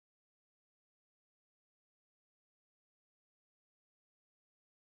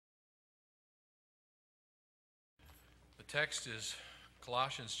text is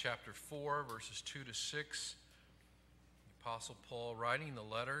Colossians chapter 4, verses 2 to 6. The Apostle Paul, writing the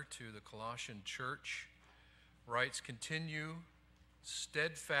letter to the Colossian church, writes, "Continue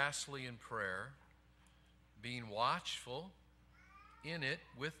steadfastly in prayer, being watchful in it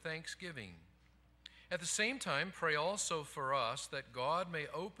with thanksgiving. At the same time, pray also for us that God may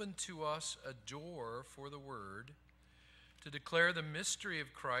open to us a door for the word, to declare the mystery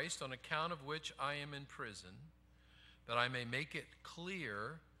of Christ, on account of which I am in prison, that I may make it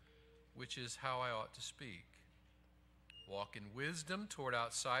clear which is how I ought to speak. Walk in wisdom toward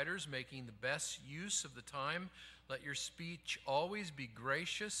outsiders, making the best use of the time. Let your speech always be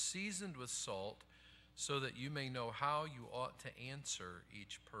gracious, seasoned with salt, so that you may know how you ought to answer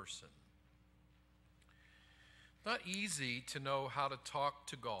each person." Not easy to know how to talk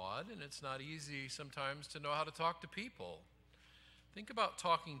to God, and it's not easy sometimes to know how to talk to people. Think about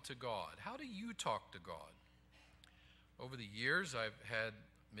talking to God. How do you talk to God? Over the years, I've had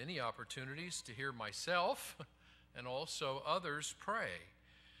many opportunities to hear myself and also others pray.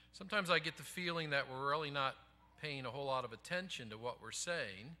 Sometimes I get the feeling that we're really not paying a whole lot of attention to what we're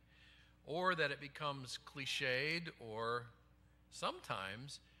saying, or that it becomes cliched, or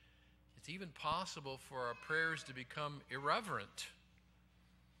sometimes it's even possible for our prayers to become irreverent.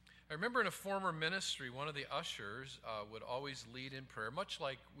 I remember in a former ministry, one of the ushers would always lead in prayer, much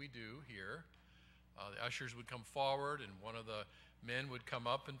like we do here. The ushers would come forward, and one of the men would come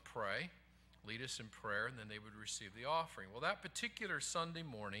up and pray, lead us in prayer, and then they would receive the offering. Well, that particular Sunday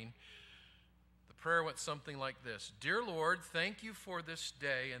morning, the prayer went something like this: "Dear Lord, thank you for this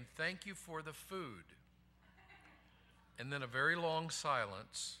day, and thank you for the food." And then a very long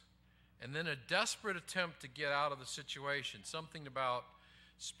silence, and then a desperate attempt to get out of the situation, something about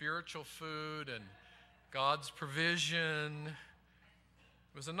spiritual food and God's provision.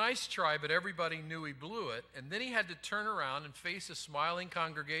 It was a nice try, but everybody knew he blew it. And then he had to turn around and face a smiling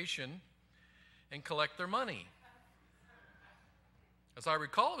congregation and collect their money. As I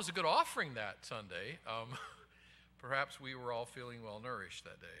recall, it was a good offering that Sunday. Perhaps we were all feeling well nourished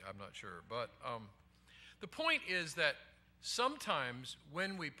that day. I'm not sure. But the point is that sometimes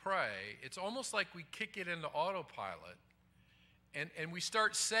when we pray, it's almost like we kick it into autopilot, and we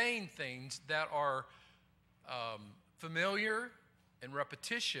start saying things that are familiar and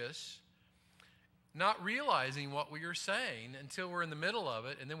repetitious, not realizing what we are saying until we're in the middle of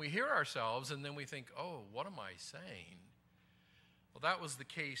it, and then we hear ourselves, and then we think, "Oh, what am I saying?" Well, that was the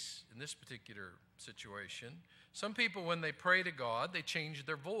case in this particular situation. Some people, when they pray to God, they change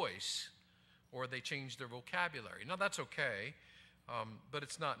their voice, or they change their vocabulary. Now, that's okay, but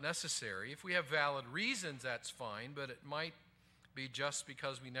it's not necessary. If we have valid reasons, that's fine, but it might be just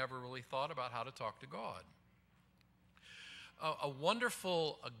because we never really thought about how to talk to God.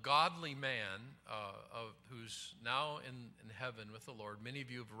 A godly man who's now in heaven with the Lord. Many of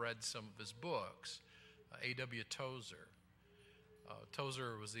you have read some of his books. A.W. Tozer.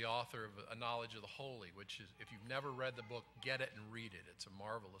 Tozer was the author of A Knowledge of the Holy, which is, if you've never read the book, get it and read it. It's a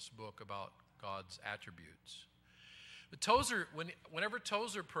marvelous book about God's attributes. But Tozer, whenever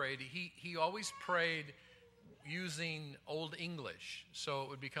Tozer prayed, he always prayed using Old English. So it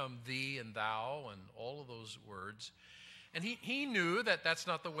would become thee and thou and all of those words. And he knew that that's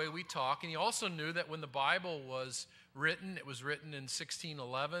not the way we talk. And he also knew that when the Bible was written, it was written in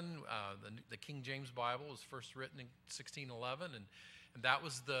 1611. The King James Bible was first written in 1611. And that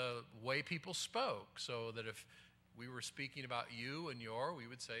was the way people spoke. So that if we were speaking about you and your, we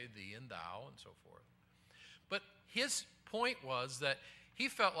would say thee and thou and so forth. But his point was that he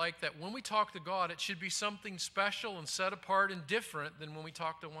felt like that when we talk to God, it should be something special and set apart and different than when we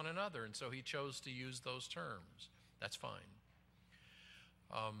talk to one another. And so he chose to use those terms. That's fine.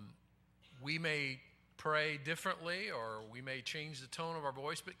 We may pray differently, or we may change the tone of our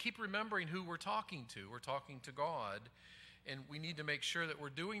voice, but keep remembering who we're talking to. We're talking to God, and we need to make sure that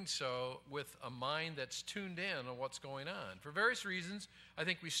we're doing so with a mind that's tuned in on what's going on. For various reasons, I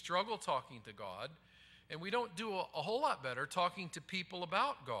think we struggle talking to God, and we don't do a whole lot better talking to people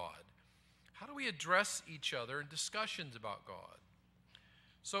about God. How do we address each other in discussions about God?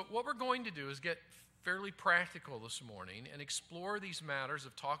 So what we're going to do is get fairly practical this morning and explore these matters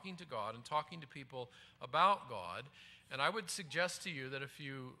of talking to God and talking to people about God. And I would suggest to you that if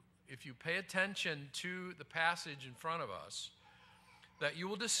you pay attention to the passage in front of us, that you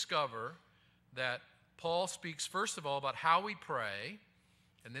will discover that Paul speaks first of all about how we pray,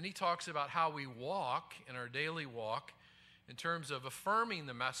 and then he talks about how we walk in our daily walk in terms of affirming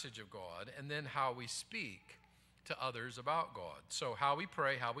the message of God, and then how we speak to others about God. So how we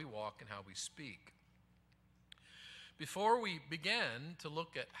pray, how we walk, and how we speak. Before we begin to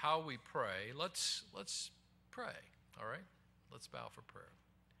look at how we pray, let's pray. All right? Let's bow for prayer.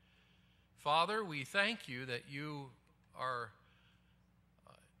 Father, we thank you that you are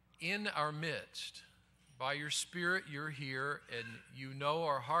in our midst. By your Spirit, you're here, and you know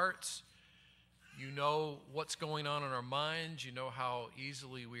our hearts. You know what's going on in our minds. You know how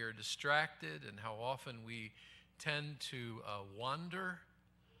easily we are distracted and how often we tend to wander.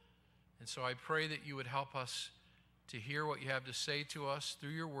 And so I pray that you would help us to hear what you have to say to us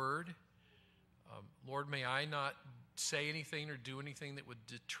through your word. Lord, may I not say anything or do anything that would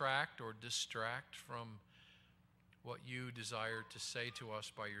detract or distract from what you desire to say to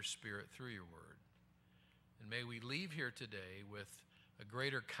us by your Spirit through your word. And may we leave here today with a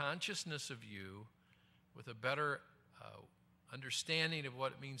greater consciousness of you, with a better understanding of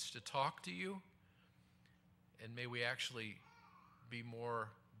what it means to talk to you, and may we actually be more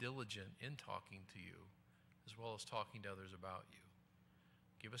diligent in talking to you, as well as talking to others about you.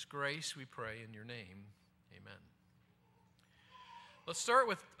 Give us grace, we pray, in your name. Amen. Let's start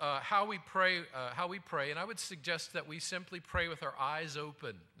with how we pray. And I would suggest that we simply pray with our eyes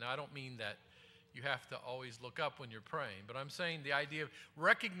open. Now, I don't mean that you have to always look up when you're praying, but I'm saying the idea of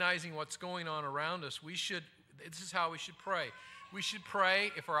recognizing what's going on around us. This is how we should pray. We should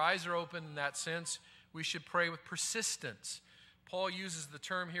pray, if our eyes are open in that sense, we should pray with persistence. Paul uses the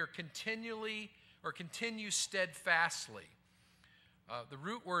term here, continually or continue steadfastly. The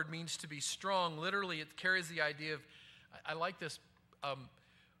root word means to be strong. Literally, it carries the idea of, I like this,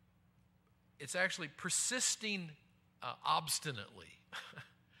 it's actually persisting obstinately.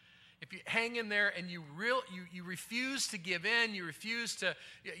 If you hang in there and you refuse to give in, you refuse to,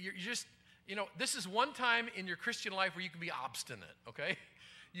 you're just, this is one time in your Christian life where you can be obstinate, okay?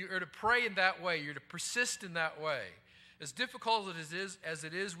 You are to pray in that way. You're to persist in that way. As difficult as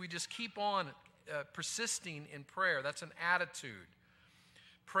it is, we just keep on persisting in prayer. That's an attitude.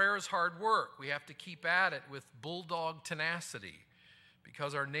 Prayer is hard work. We have to keep at it with bulldog tenacity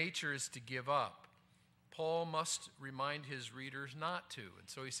because our nature is to give up. Paul must remind his readers not to. And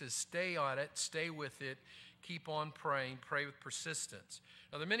so he says, stay on it, stay with it, keep on praying, pray with persistence.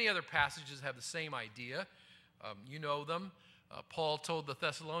 Now, there are many other passages that have the same idea. You know them. Paul told the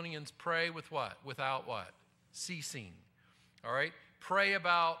Thessalonians, pray with what? Without what? Ceasing. All right? Pray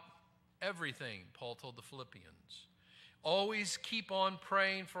about everything, Paul told the Philippians. Always keep on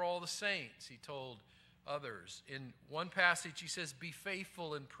praying for all the saints, he told others. In one passage, he says, be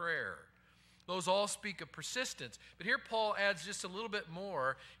faithful in prayer. Those all speak of persistence. But here Paul adds just a little bit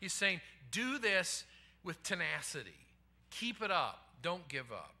more. He's saying, do this with tenacity. Keep it up. Don't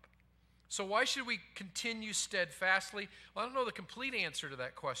give up. So why should we continue steadfastly? Well, I don't know the complete answer to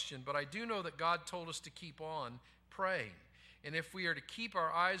that question, but I do know that God told us to keep on praying. And if we are to keep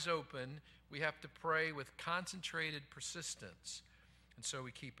our eyes open, we have to pray with concentrated persistence. And so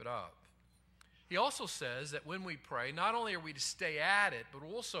we keep it up. He also says that when we pray, not only are we to stay at it, but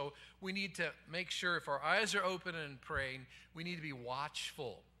also we need to make sure if our eyes are open and praying, we need to be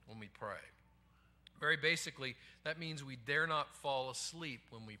watchful when we pray. Very basically, that means we dare not fall asleep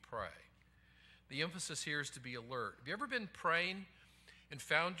when we pray. The emphasis here is to be alert. Have you ever been praying and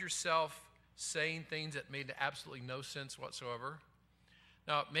found yourself saying things that made absolutely no sense whatsoever?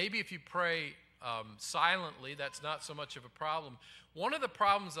 Now, maybe if you pray silently, that's not so much of a problem. One of the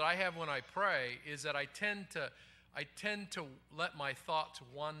problems that I have when I pray is that I tend to let my thoughts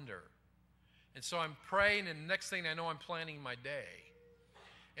wander. And so I'm praying, and the next thing I know, I'm planning my day.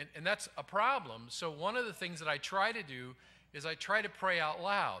 And that's a problem. So one of the things that I try to do is I try to pray out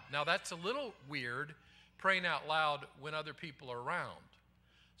loud. Now, that's a little weird, praying out loud when other people are around.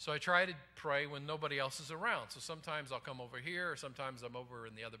 So I try to pray when nobody else is around. So sometimes I'll come over here, or sometimes I'm over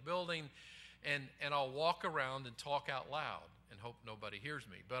in the other building, and I'll walk around and talk out loud and hope nobody hears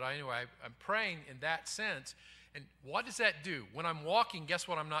me. But anyway, I'm praying in that sense. And what does that do? When I'm walking, guess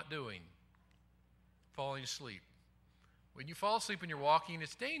what I'm not doing? Falling asleep. When you fall asleep when you're walking,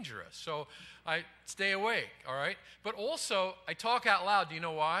 it's dangerous. So I stay awake, all right? But also, I talk out loud. Do you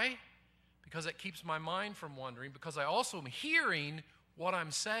know why? Because it keeps my mind from wandering, because I also am hearing what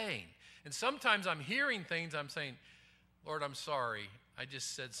I'm saying. And sometimes I'm hearing things, I'm saying, Lord, I'm sorry. I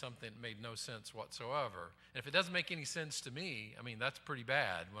just said something that made no sense whatsoever. And if it doesn't make any sense to me, I mean, that's pretty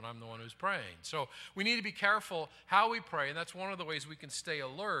bad when I'm the one who's praying. So we need to be careful how we pray, and that's one of the ways we can stay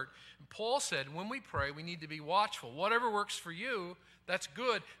alert. And Paul said when we pray, we need to be watchful. Whatever works for you, that's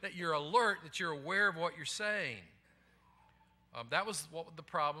good, that you're alert, that you're aware of what you're saying. That was the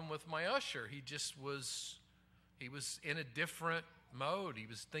problem with my usher. He was in a different mode. He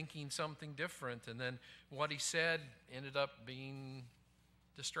was thinking something different, and then what he said ended up being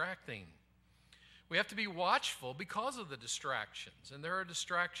distracting. We have to be watchful because of the distractions, and there are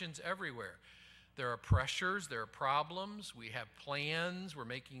distractions everywhere. There are pressures, there are problems, we have plans, we're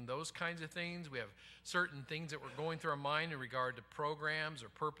making those kinds of things. We have certain things that we're going through our mind in regard to programs or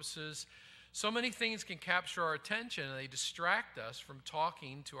purposes. So many things can capture our attention, and they distract us from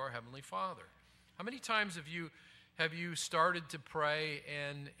talking to our Heavenly Father. How many times have you started to pray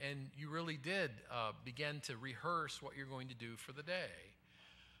and you really did begin to rehearse what you're going to do for the day?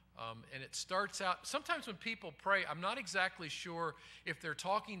 And it starts out, sometimes when people pray, I'm not exactly sure if they're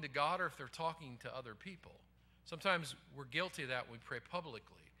talking to God or if they're talking to other people. Sometimes we're guilty of that when we pray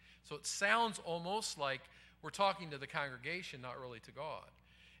publicly. So it sounds almost like we're talking to the congregation, not really to God.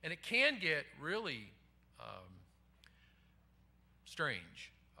 And it can get really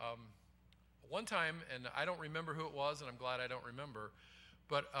strange. One time, and I don't remember who it was, and I'm glad I don't remember,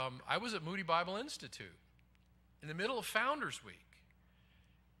 but I was at Moody Bible Institute in the middle of Founders Week.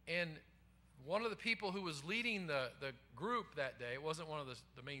 And one of the people who was leading the group that day, it wasn't one of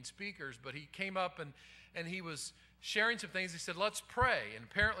the main speakers, but he came up and he was sharing some things. He said, let's pray. And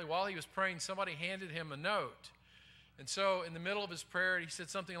apparently while he was praying, somebody handed him a note. And so in the middle of his prayer, he said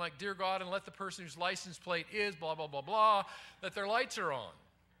something like, Dear God, and let the person whose license plate is blah, blah, blah, blah, that their lights are on.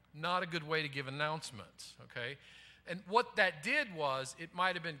 Not a good way to give announcements, okay? And what that did was, it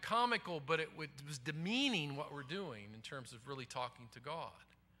might have been comical, but it was demeaning what we're doing in terms of really talking to God.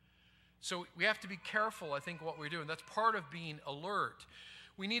 So we have to be careful, I think, what we're doing. That's part of being alert.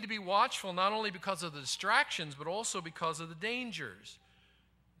 We need to be watchful not only because of the distractions, but also because of the dangers.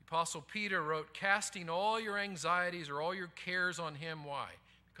 The Apostle Peter wrote, casting all your anxieties or all your cares on him. Why?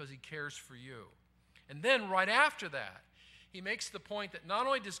 Because he cares for you. And then right after that, he makes the point that not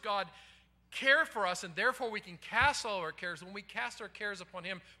only does God care for us, and therefore we can cast all our cares. When we cast our cares upon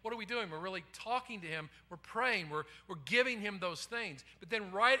him, what are we doing? We're really talking to him. We're praying. We're giving him those things. But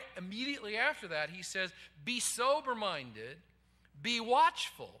then right immediately after that, he says, be sober-minded, be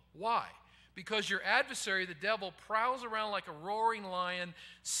watchful. Why? Because your adversary, the devil, prowls around like a roaring lion,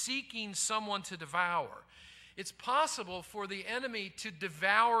 seeking someone to devour. It's possible for the enemy to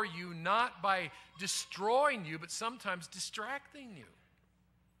devour you not by destroying you, but sometimes distracting you.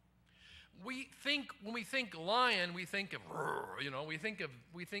 When we think lion, we think of,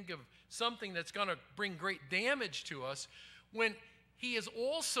 we think of something that's going to bring great damage to us, when he is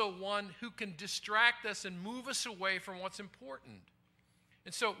also one who can distract us and move us away from what's important.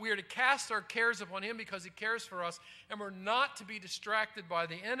 And so we are to cast our cares upon him because he cares for us, and we're not to be distracted by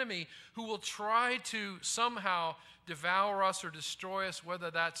the enemy who will try to somehow devour us or destroy us,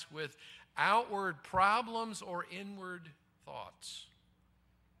 whether that's with outward problems or inward thoughts.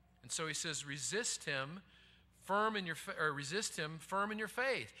 And so he says, resist him firm in your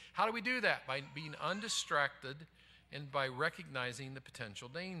faith. How do we do that? By being undistracted and by recognizing the potential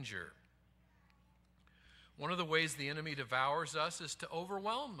danger. One of the ways the enemy devours us is to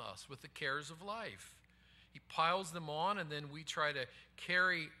overwhelm us with the cares of life. He piles them on, and then we try to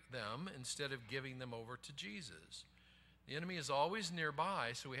carry them instead of giving them over to Jesus. The enemy is always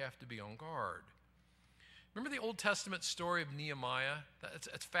nearby, so we have to be on guard. Remember the Old Testament story of Nehemiah?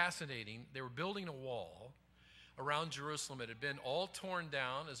 It's fascinating. They were building a wall around Jerusalem. It had been all torn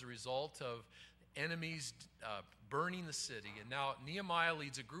down as a result of enemies burning the city. And now Nehemiah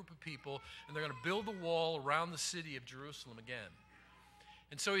leads a group of people, and they're going to build a wall around the city of Jerusalem again.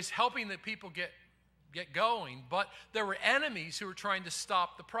 And so he's helping the people get going, but there were enemies who were trying to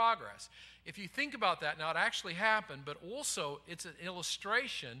stop the progress. If you think about that, now it actually happened, but also it's an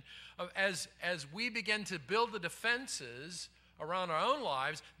illustration of as we begin to build the defenses around our own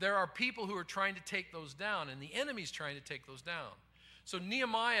lives, there are people who are trying to take those down, and the enemy's trying to take those down. So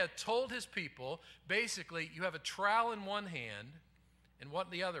Nehemiah told his people, basically, you have a trowel in one hand, and what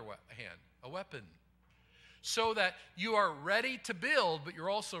in the other hand? A weapon. So that you are ready to build, but you're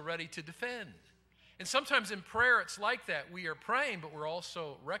also ready to defend. And sometimes in prayer, it's like that. We are praying, but we're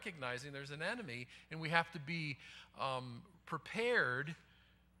also recognizing there's an enemy, and we have to be prepared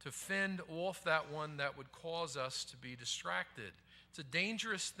to fend off that one that would cause us to be distracted. It's a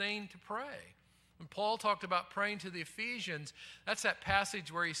dangerous thing to pray. When Paul talked about praying to the Ephesians, that's that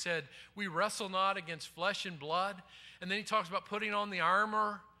passage where he said, we wrestle not against flesh and blood. And then he talks about putting on the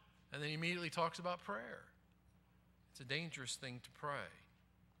armor, and then he immediately talks about prayer. It's a dangerous thing to pray.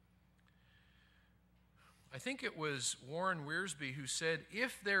 I think it was Warren Wiersbe who said,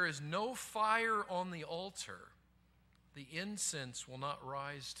 if there is no fire on the altar, the incense will not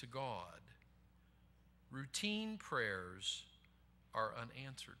rise to God. Routine prayers are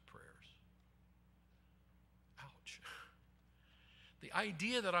unanswered prayers. Ouch. The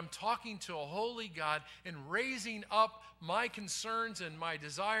idea that I'm talking to a holy God and raising up my concerns and my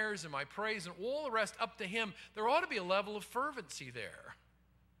desires and my praise and all the rest up to him, there ought to be a level of fervency there.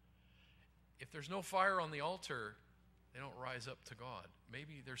 if there's no fire on the altar, they don't rise up to God.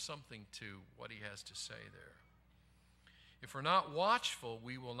 Maybe there's something to what he has to say there. If we're not watchful,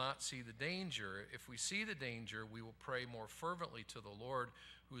 we will not see the danger. If we see the danger, we will pray more fervently to the Lord,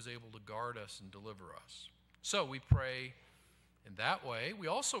 who is able to guard us and deliver us. So we pray in that way. We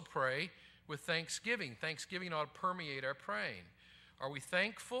also pray with thanksgiving. Thanksgiving ought to permeate our praying. Are we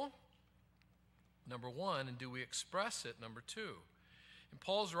thankful? Number one. And do we express it? Number two. In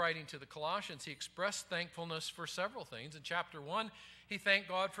Paul's writing to the Colossians, he expressed thankfulness for several things. In chapter 1, he thanked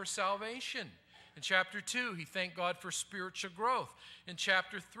God for salvation. In chapter 2, he thanked God for spiritual growth. In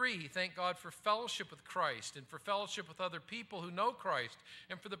chapter 3, he thanked God for fellowship with Christ and for fellowship with other people who know Christ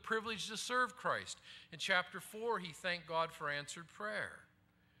and for the privilege to serve Christ. In chapter 4, he thanked God for answered prayer.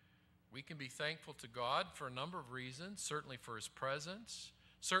 We can be thankful to God for a number of reasons, certainly for his presence,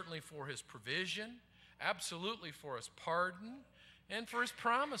 certainly for his provision, absolutely for his pardon, and for his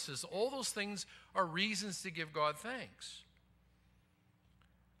promises. All those things are reasons to give God thanks.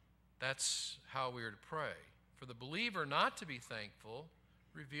 That's how we are to pray. For the believer not to be thankful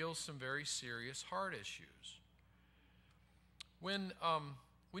reveals some very serious heart issues. When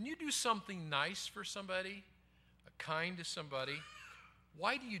you do something nice for somebody, kind to somebody,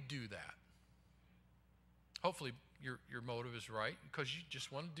 why do you do that? Hopefully your motive is right, because you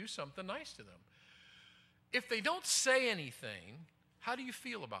just want to do something nice to them. If they don't say anything, how do you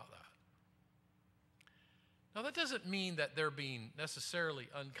feel about that? Now, that doesn't mean that they're being necessarily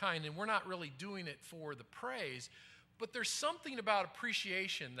unkind, and we're not really doing it for the praise, but there's something about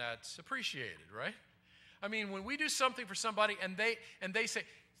appreciation that's appreciated, right? I mean, when we do something for somebody and they say,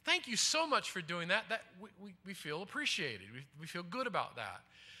 thank you so much for doing that, we feel appreciated. We feel good about that.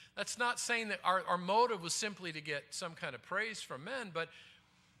 That's not saying that our motive was simply to get some kind of praise from men, but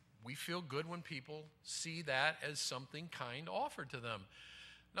we feel good when people see that as something kind offered to them.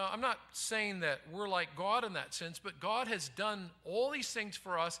 Now, I'm not saying that we're like God in that sense, but God has done all these things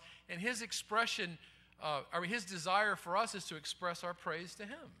for us, and his expression, his desire for us is to express our praise to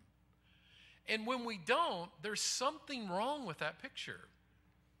him. And when we don't, there's something wrong with that picture.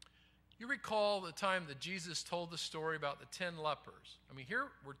 You recall the time that Jesus told the story about the 10 lepers. I mean, here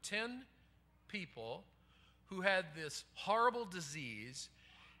were 10 people who had this horrible disease,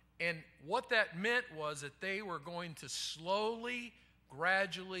 and what that meant was that they were going to slowly,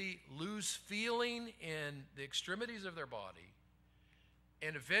 gradually lose feeling in the extremities of their body,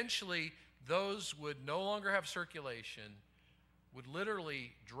 and eventually those would no longer have circulation, would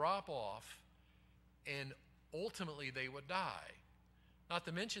literally drop off, and ultimately they would die. Not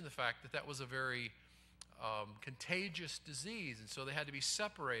to mention the fact that that was a very contagious disease, and so they had to be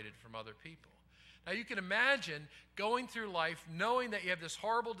separated from other people. Now you can imagine going through life knowing that you have this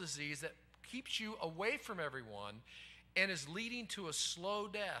horrible disease that keeps you away from everyone and is leading to a slow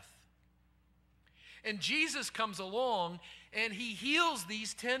death. And Jesus comes along and he heals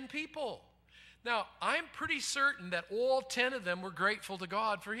these 10 people. Now, I'm pretty certain that all 10 of them were grateful to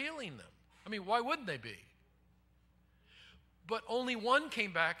God for healing them. I mean, why wouldn't they be? But only one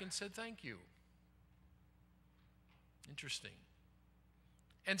came back and said, thank you. Interesting.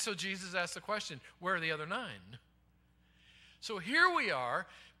 And so Jesus asked the question, where are the other 9? So here we are,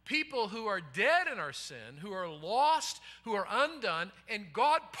 people who are dead in our sin, who are lost, who are undone, and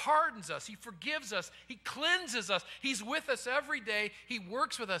God pardons us. He forgives us. He cleanses us. He's with us every day. He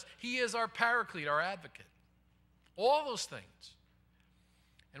works with us. He is our paraclete, our advocate. All those things.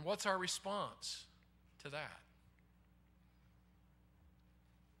 And what's our response to that?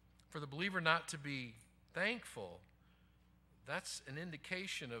 For the believer not to be thankful, that's an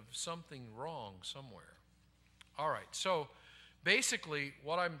indication of something wrong somewhere. All right, so basically,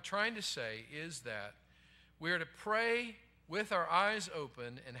 what I'm trying to say is that we are to pray with our eyes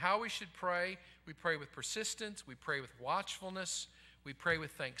open, and how we should pray, we pray with persistence, we pray with watchfulness, we pray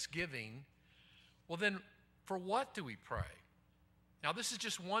with thanksgiving. Well then, for what do we pray? Now this is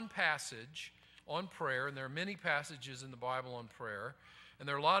just one passage on prayer, and there are many passages in the Bible on prayer, and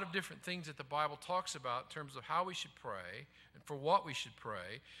there are a lot of different things that the Bible talks about in terms of how we should pray and for what we should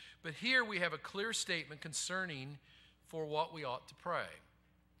pray. But here we have a clear statement concerning for what we ought to pray.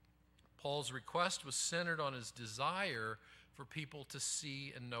 Paul's request was centered on his desire for people to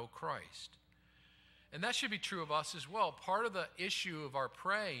see and know Christ. And that should be true of us as well. Part of the issue of our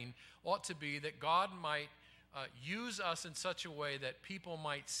praying ought to be that God might use us in such a way that people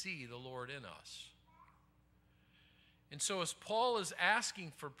might see the Lord in us. And so as Paul is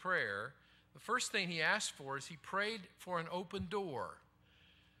asking for prayer, the first thing he asked for is he prayed for an open door.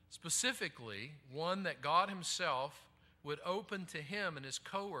 Specifically, one that God himself would open to him and his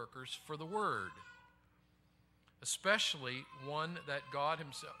co-workers for the word. especially one that God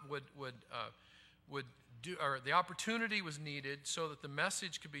himself would do, or the opportunity was needed so that the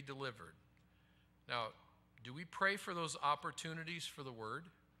message could be delivered. Now, do we pray for those opportunities for the word?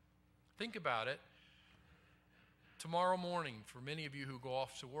 Think about it. Tomorrow morning, for many of you who go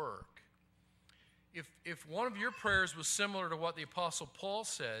off to work, if one of your prayers was similar to what the Apostle Paul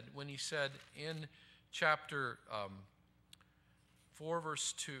said when he said in chapter 4,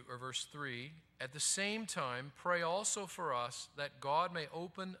 verse 2 or verse 3, at the same time, pray also for us that God may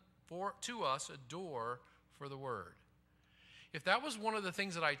open to us a door for the word. If that was one of the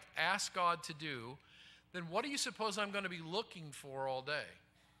things that I asked God to do, then what do you suppose I'm going to be looking for all day?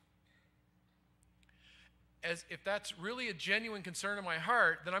 As if that's really a genuine concern in my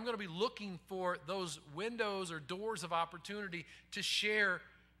heart, then I'm going to be looking for those windows or doors of opportunity to share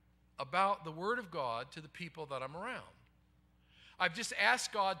about the Word of God to the people that I'm around. I've just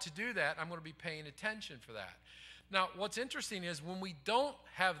asked God to do that. I'm going to be paying attention for that. Now, what's interesting is when we don't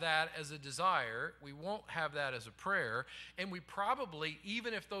have that as a desire, we won't have that as a prayer, and we probably,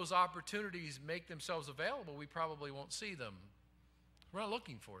 even if those opportunities make themselves available, we probably won't see them. We're not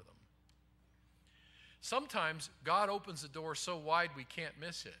looking for them. Sometimes God opens the door so wide we can't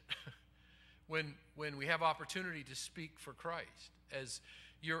miss it when we have opportunity to speak for Christ. As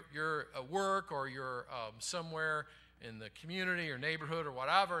you're at work or you're somewhere in the community or neighborhood or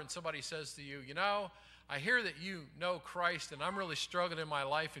whatever, and somebody says to you, you know, I hear that you know Christ and I'm really struggling in my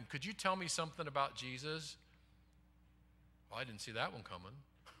life, and could you tell me something about Jesus? Well, I didn't see that one coming.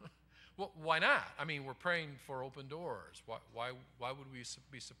 Well, why not? I mean, we're praying for open doors. Why would we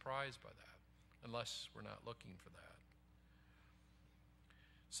be surprised by that unless we're not looking for that?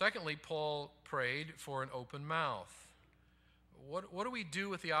 Secondly, Paul prayed for an open mouth. What do we do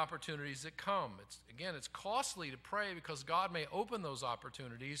with the opportunities that come? It's costly to pray because God may open those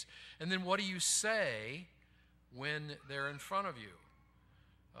opportunities. And then what do you say when they're in front of you?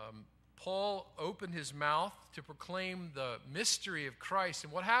 Paul opened his mouth to proclaim the mystery of Christ.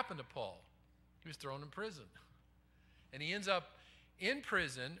 And what happened to Paul? He was thrown in prison. And he ends up in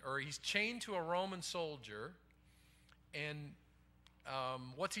prison, or he's chained to a Roman soldier. And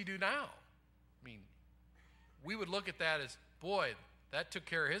what's he do now? I mean, we would look at that as, boy, that took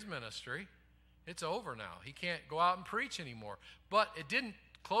care of his ministry. It's over now. He can't go out and preach anymore. But it didn't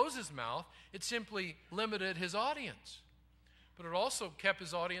close his mouth. It simply limited his audience. But it also kept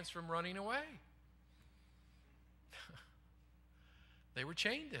his audience from running away. They were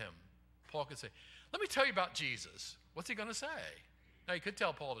chained to him. Paul could say, let me tell you about Jesus. What's he going to say? Now, he could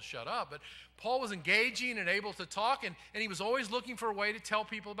tell Paul to shut up, but Paul was engaging and able to talk, and he was always looking for a way to tell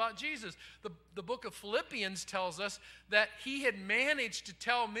people about Jesus. The book of Philippians tells us that he had managed to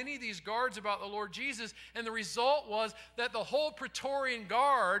tell many of these guards about the Lord Jesus, and the result was that the whole Praetorian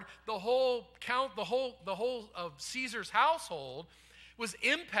Guard, the whole of Caesar's household, was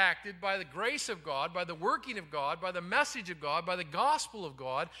impacted by the grace of God, by the working of God, by the message of God, by the gospel of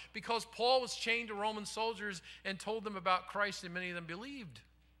God, because Paul was chained to Roman soldiers and told them about Christ, and many of them believed.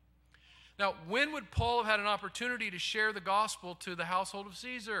 Now, when would Paul have had an opportunity to share the gospel to the household of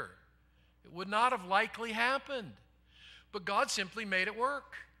Caesar? It would not have likely happened. But God simply made it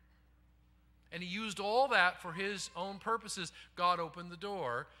work. And he used all that for his own purposes. God opened the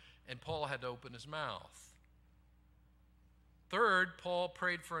door, and Paul had to open his mouth. Third, Paul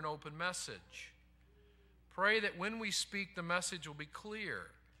prayed for an open message. Pray that when we speak, the message will be clear.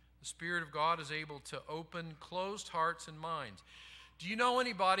 The Spirit of God is able to open closed hearts and minds. Do you know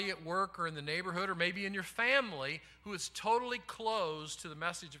anybody at work or in the neighborhood or maybe in your family who is totally closed to the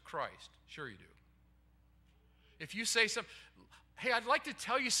message of Christ? Sure you do. If you say something, hey, I'd like to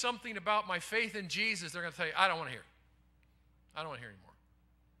tell you something about my faith in Jesus, they're going to tell you, I don't want to hear. I don't want to hear anymore.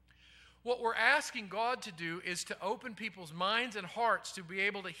 What we're asking God to do is to open people's minds and hearts to be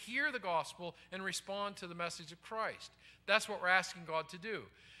able to hear the gospel and respond to the message of Christ. That's what we're asking God to do.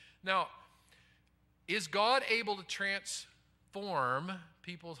 Now, is God able to transform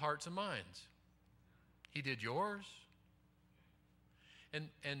people's hearts and minds? He did yours.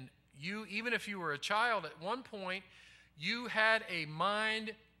 And you, even if you were a child, at one point, you had a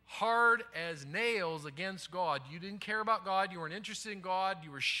mind hard as nails against God. You didn't care about God. You weren't interested in God. You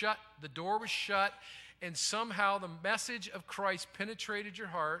were shut. The door was shut. And somehow the message of Christ penetrated your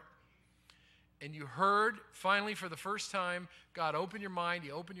heart. And you heard, finally, for the first time, God open your mind.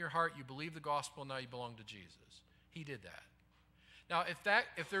 You open your heart. You believe the gospel. Now you belong to Jesus. He did that. Now,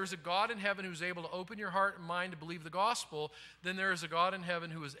 if there's a God in heaven who's able to open your heart and mind to believe the gospel, then there is a God in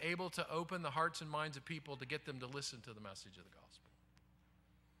heaven who is able to open the hearts and minds of people to get them to listen to the message of the gospel.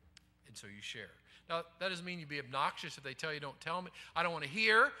 And so you share. Now, that doesn't mean you be obnoxious if they tell you, don't tell me. I don't want to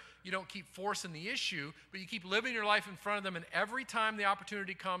hear. You don't keep forcing the issue, but you keep living your life in front of them, and every time the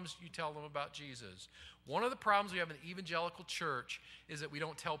opportunity comes, you tell them about Jesus. One of the problems we have in the evangelical church is that we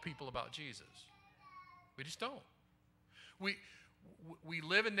don't tell people about Jesus. We just don't. We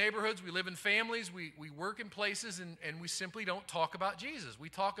live in neighborhoods, we live in families, we work in places, and we simply don't talk about Jesus. We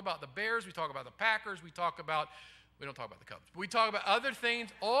talk about the Bears, we talk about the Packers, we don't talk about the Cubs. We talk about other things,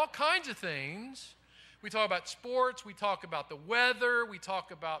 all kinds of things. We talk about sports, we talk about the weather, we talk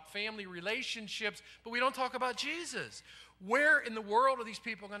about family relationships, but we don't talk about Jesus. Where in the world are these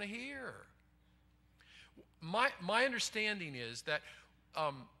people going to hear? My understanding is that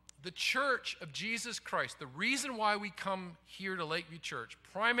the church of Jesus Christ, the reason why we come here to Lakeview Church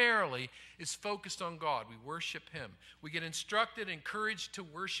primarily is focused on God. We worship Him. We get instructed, encouraged to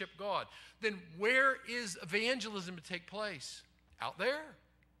worship God. Then where is evangelism to take place? Out there.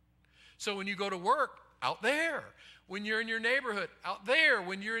 So when you go to work, out there. When you're in your neighborhood, out there.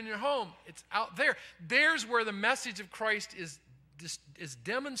 When you're in your home, it's out there. There's where the message of Christ is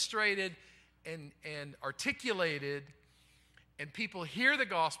demonstrated and articulated, and people hear the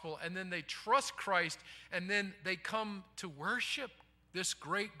gospel, and then they trust Christ, and then they come to worship this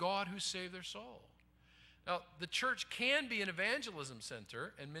great God who saved their soul. Now, the church can be an evangelism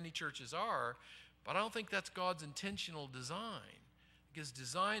center, and many churches are, but I don't think that's God's intentional design. His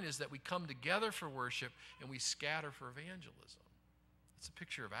design is that we come together for worship and we scatter for evangelism. It's a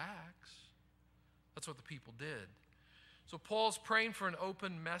picture of Acts. That's what the people did. So Paul's praying for an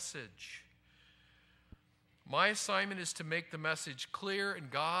open message. My assignment is to make the message clear, and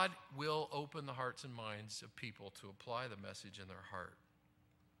God will open the hearts and minds of people to apply the message in their heart.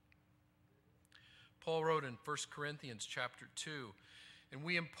 Paul wrote in 1 Corinthians chapter 2, "And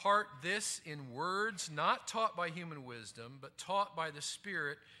we impart this in words not taught by human wisdom, but taught by the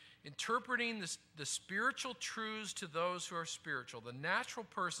Spirit, interpreting the spiritual truths to those who are spiritual. The natural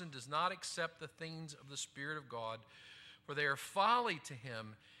person does not accept the things of the Spirit of God, for they are folly to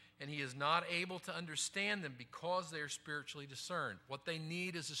him, and he is not able to understand them because they are spiritually discerned." What they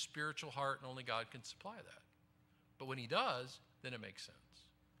need is a spiritual heart, and only God can supply that. But when He does, then it makes sense.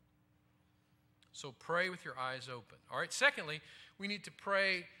 So pray with your eyes open. All right, secondly, we need to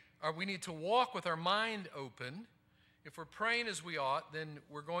pray, or we need to walk with our mind open. If we're praying as we ought, then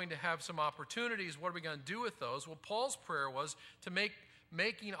we're going to have some opportunities. What are we going to do with those? Well, Paul's prayer was to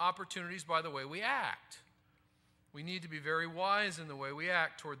making opportunities by the way we act. We need to be very wise in the way we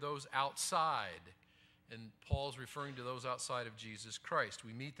act toward those outside. And Paul's referring to those outside of Jesus Christ.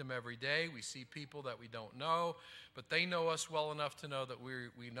 We meet them every day. We see people that we don't know, but they know us well enough to know that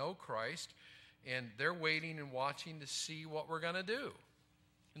we know Christ, and they're waiting and watching to see what we're going to do.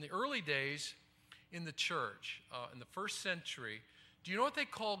 In the early days in the church, in the first century, do you know what they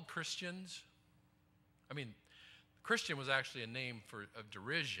called Christians? I mean, Christian was actually a name of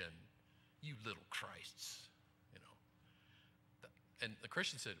derision. You little Christs. And the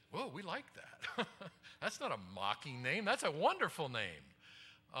Christians said, "Whoa, we like that." That's not a mocking name. That's a wonderful name.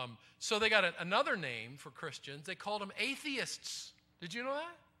 So they got another name for Christians. They called them atheists. Did you know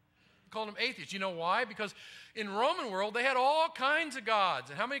that? They called them atheists. You know why? Because in Roman world, they had all kinds of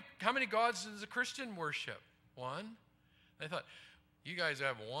gods. And how many gods does a Christian worship? One. They thought, you guys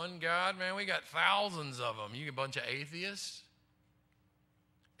have one God? Man, we got thousands of them. You a bunch of atheists?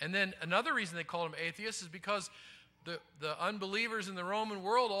 And then another reason they called them atheists is because the unbelievers in the Roman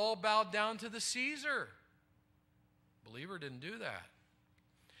world all bowed down to the Caesar. Believer didn't do that.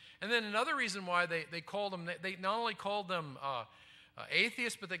 And then another reason why they called them, they not only called them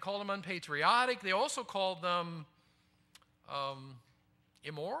atheists, but they called them unpatriotic. They also called them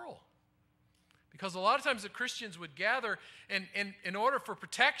immoral. Because a lot of times the Christians would gather, and in order for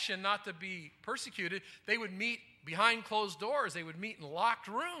protection, not to be persecuted, they would meet behind closed doors. They would meet in locked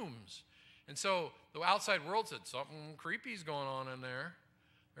rooms. And so the outside world said, something creepy's going on in there.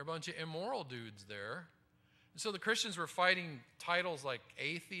 There are a bunch of immoral dudes there. And so the Christians were fighting titles like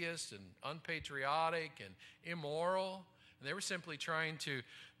atheist and unpatriotic and immoral. And they were simply trying to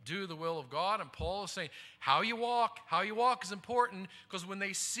do the will of God. And Paul is saying, how you walk is important, because when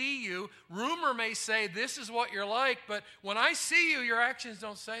they see you, rumor may say this is what you're like, but when I see you, your actions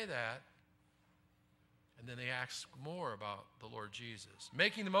don't say that. And then they ask more about the Lord Jesus.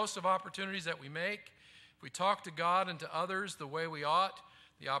 Making the most of opportunities that we make. If we talk to God and to others the way we ought,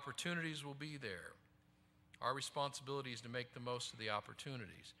 the opportunities will be there. Our responsibility is to make the most of the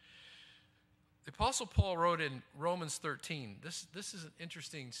opportunities. The Apostle Paul wrote in Romans 13, this is an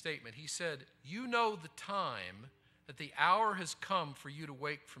interesting statement. He said, "You know the time, that the hour has come for you to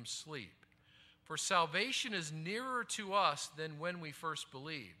wake from sleep. For salvation is nearer to us than when we first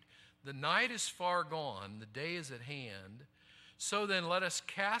believed." The night is far gone, the day is at hand. So then let us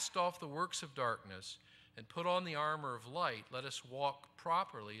cast off the works of darkness and put on the armor of light. Let us walk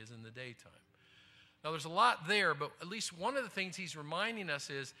properly as in the daytime. Now there's a lot there, but at least one of the things he's reminding us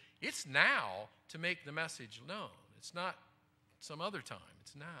is it's now to make the message known. It's not some other time,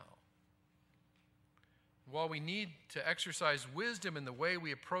 it's now. While we need to exercise wisdom in the way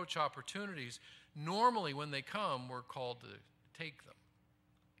we approach opportunities, normally when they come, we're called to take them.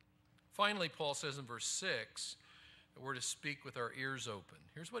 Finally, Paul says in verse 6 that we're to speak with our ears open.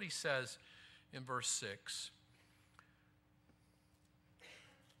 Here's what he says in verse 6.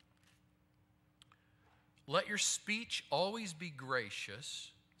 Let your speech always be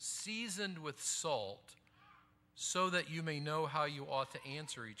gracious, seasoned with salt, so that you may know how you ought to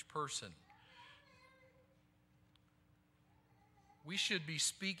answer each person. We should be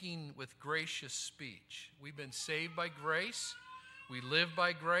speaking with gracious speech. We've been saved by grace. We live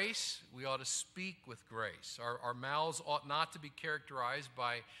by grace. We ought to speak with grace. Our mouths ought not to be characterized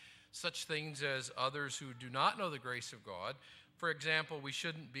by such things as others who do not know the grace of God. For example, we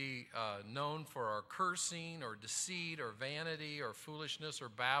shouldn't be known for our cursing or deceit or vanity or foolishness or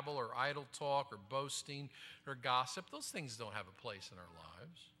babble or idle talk or boasting or gossip. Those things don't have a place in our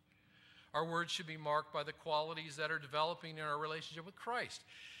lives. Our words should be marked by the qualities that are developing in our relationship with Christ.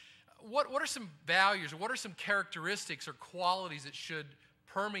 What are some values or what are some characteristics or qualities that should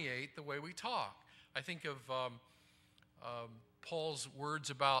permeate the way we talk? I think of Paul's words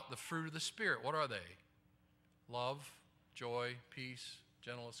about the fruit of the Spirit. What are they? Love, joy, peace,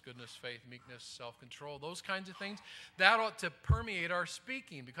 gentleness, goodness, faith, meekness, self-control, those kinds of things. That ought to permeate our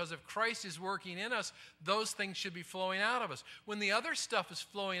speaking, because if Christ is working in us, those things should be flowing out of us. When the other stuff is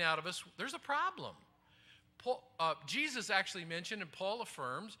flowing out of us, there's a problem. Jesus actually mentioned, and Paul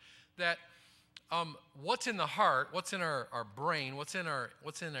affirms, that what's in the heart, what's in our brain, what's in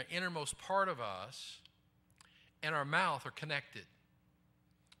the innermost part of us, and our mouth are connected.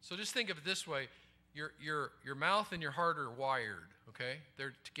 So just think of it this way. Your mouth and your heart are wired, okay?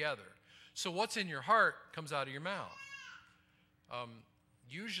 They're together. So what's in your heart comes out of your mouth.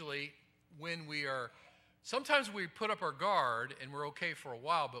 Usually sometimes we put up our guard and we're okay for a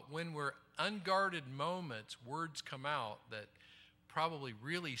while, but when we're unguarded moments, words come out that probably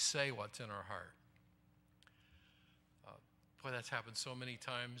really say what's in our heart. Boy, that's happened so many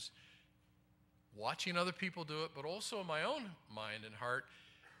times. Watching other people do it, but also in my own mind and heart.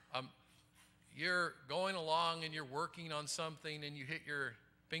 You're going along and you're working on something and you hit your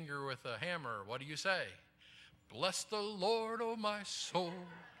finger with a hammer. What do you say? Bless the Lord, oh my soul.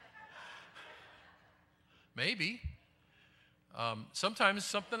 Maybe. Sometimes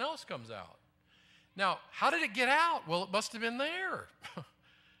something else comes out. Now, how did it get out? Well, it must have been there.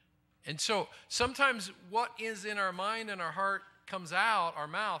 And so sometimes what is in our mind and our heart comes out our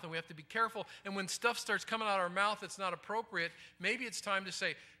mouth, and we have to be careful. And when stuff starts coming out of our mouth that's not appropriate, maybe it's time to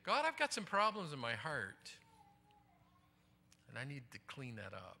say, God, I've got some problems in my heart, and I need to clean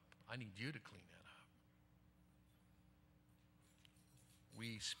that up. I need you to clean that up.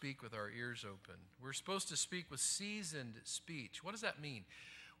 We speak with our ears open. We're supposed to speak with seasoned speech. What does that mean?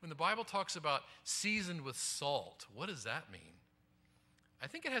 When the Bible talks about seasoned with salt, what does that mean? I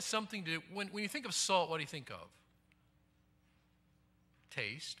think it has something to do, when you think of salt, what do you think of?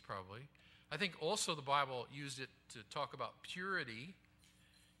 Taste, probably. I think also the Bible used it to talk about purity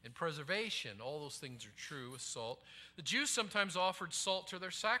and preservation. All those things are true with salt. The Jews sometimes offered salt to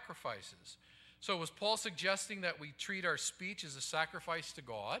their sacrifices. So was Paul suggesting that we treat our speech as a sacrifice to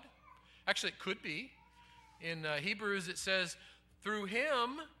God? Actually, it could be. In Hebrews it says, through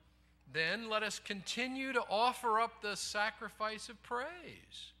him, then let us continue to offer up the sacrifice of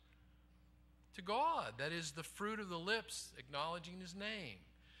praise to God. That is the fruit of the lips, acknowledging his name.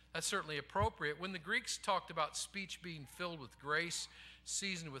 That's certainly appropriate. When the Greeks talked about speech being filled with grace,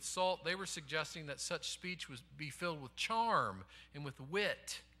 seasoned with salt, they were suggesting that such speech would be filled with charm and with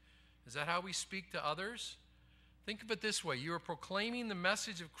wit. Is that how we speak to others? Think of it this way. You are proclaiming the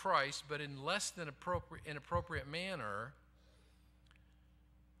message of Christ, but in less than inappropriate manner.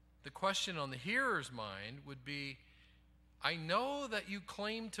 The question on the hearer's mind would be, I know what you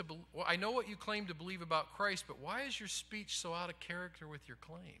claim to believe about Christ, but why is your speech so out of character with your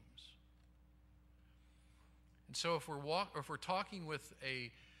claims? And so, if we're talking with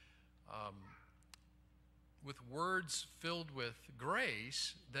with words filled with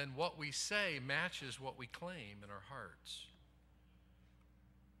grace, then what we say matches what we claim in our hearts.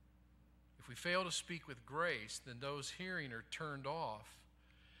 If we fail to speak with grace, then those hearing are turned off.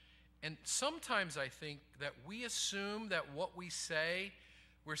 And sometimes I think that we assume that what we say,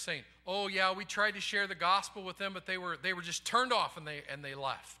 we're saying, oh yeah, we tried to share the gospel with them, but they were just turned off and they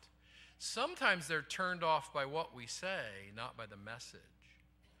left. Sometimes they're turned off by what we say, not by the message.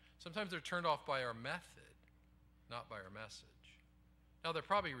 Sometimes they're turned off by our method, not by our message. Now, they'll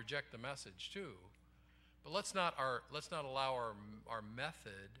probably reject the message too, but let's not allow our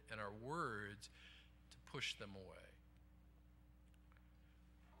method and our words to push them away.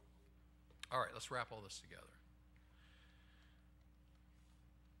 All right, let's wrap all this together.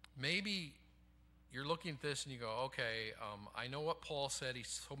 Maybe you're looking at this and you go, okay, I know what Paul said. He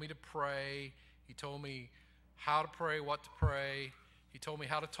told me to pray. He told me how to pray, what to pray. He told me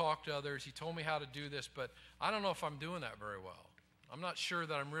how to talk to others. He told me how to do this, but I don't know if I'm doing that very well. I'm not sure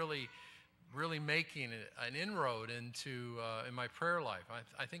that I'm really making an inroad into in my prayer life.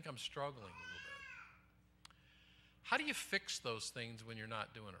 I think I'm struggling a little bit. How do you fix those things when you're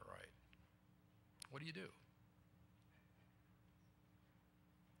not doing it right? What do you do?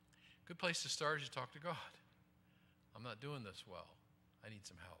 Good place to start is to talk to God. I'm not doing this well. I need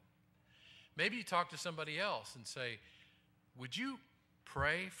some help. Maybe you talk to somebody else and say, would you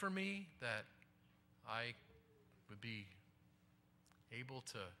pray for me that I would be able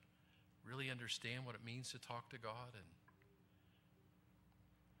to really understand what it means to talk to God? And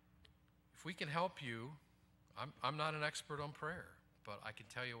if we can help you, I'm not an expert on prayer, but I can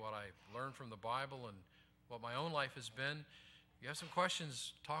tell you what I learned from the Bible and what my own life has been. You have some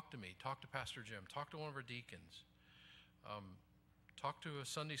questions, talk to me. Talk to Pastor Jim. Talk to one of our deacons. Talk to a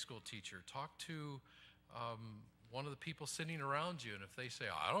Sunday school teacher. Talk to one of the people sitting around you. And if they say,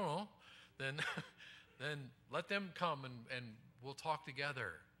 I don't know, then let them come and we'll talk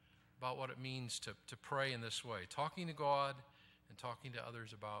together about what it means to pray in this way. Talking to God and talking to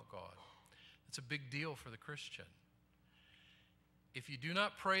others about God. It's a big deal for the Christian. If you do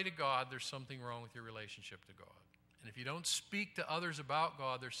not pray to God, there's something wrong with your relationship to God. And if you don't speak to others about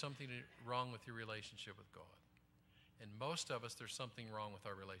God, there's something wrong with your relationship with God. And most of us, there's something wrong with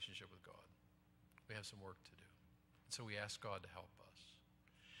our relationship with God. We have some work to do. And so we ask God to help us.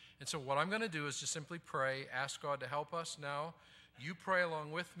 And so what I'm going to do is just simply pray, ask God to help us now. You pray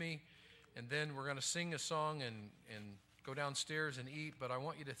along with me, and then we're going to sing a song and go downstairs and eat. But I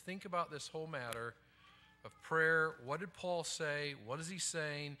want you to think about this whole matter of prayer. What did Paul say? What is he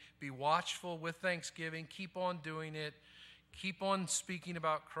saying? Be watchful with thanksgiving. Keep on doing it. Keep on speaking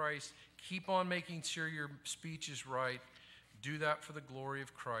about Christ. Keep on making sure your speech is right. Do that for the glory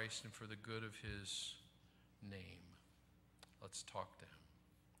of Christ and for the good of his name. Let's talk to him.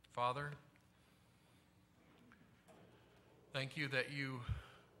 Father, thank you that you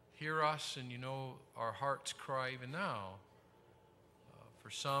hear us and you know our heart's cry even now. For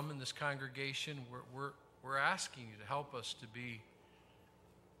some in this congregation, we're asking you to help us to be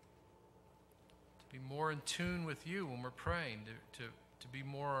more in tune with you when we're praying, to be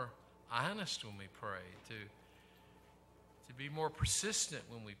more honest when we pray, to be more persistent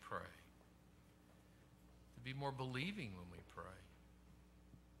when we pray, to be more believing when we pray,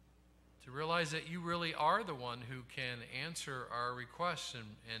 to realize that you really are the one who can answer our requests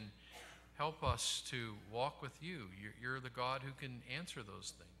and help us to walk with you. You're the God who can answer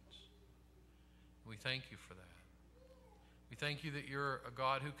those things. We thank you for that. We thank you that you're a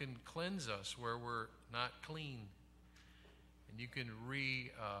God who can cleanse us where we're not clean. And you can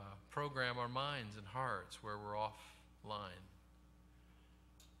reprogram our minds and hearts where we're offline.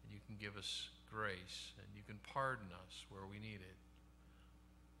 And you can give us grace, and you can pardon us where we need it.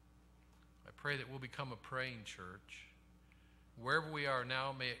 I pray that we'll become a praying church. Wherever we are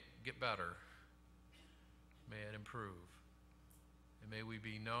now, may it get better. May it improve. And may we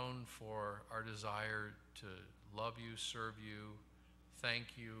be known for our desire to love you, serve you,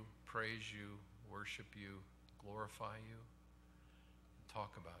 thank you, praise you, worship you, glorify you, and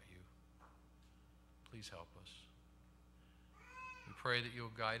talk about you. Please help us. We pray that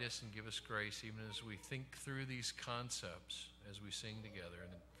you'll guide us and give us grace even as we think through these concepts as we sing together.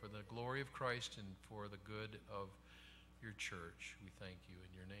 And for the glory of Christ and for the good of your church, we thank you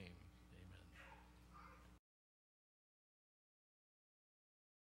in your name.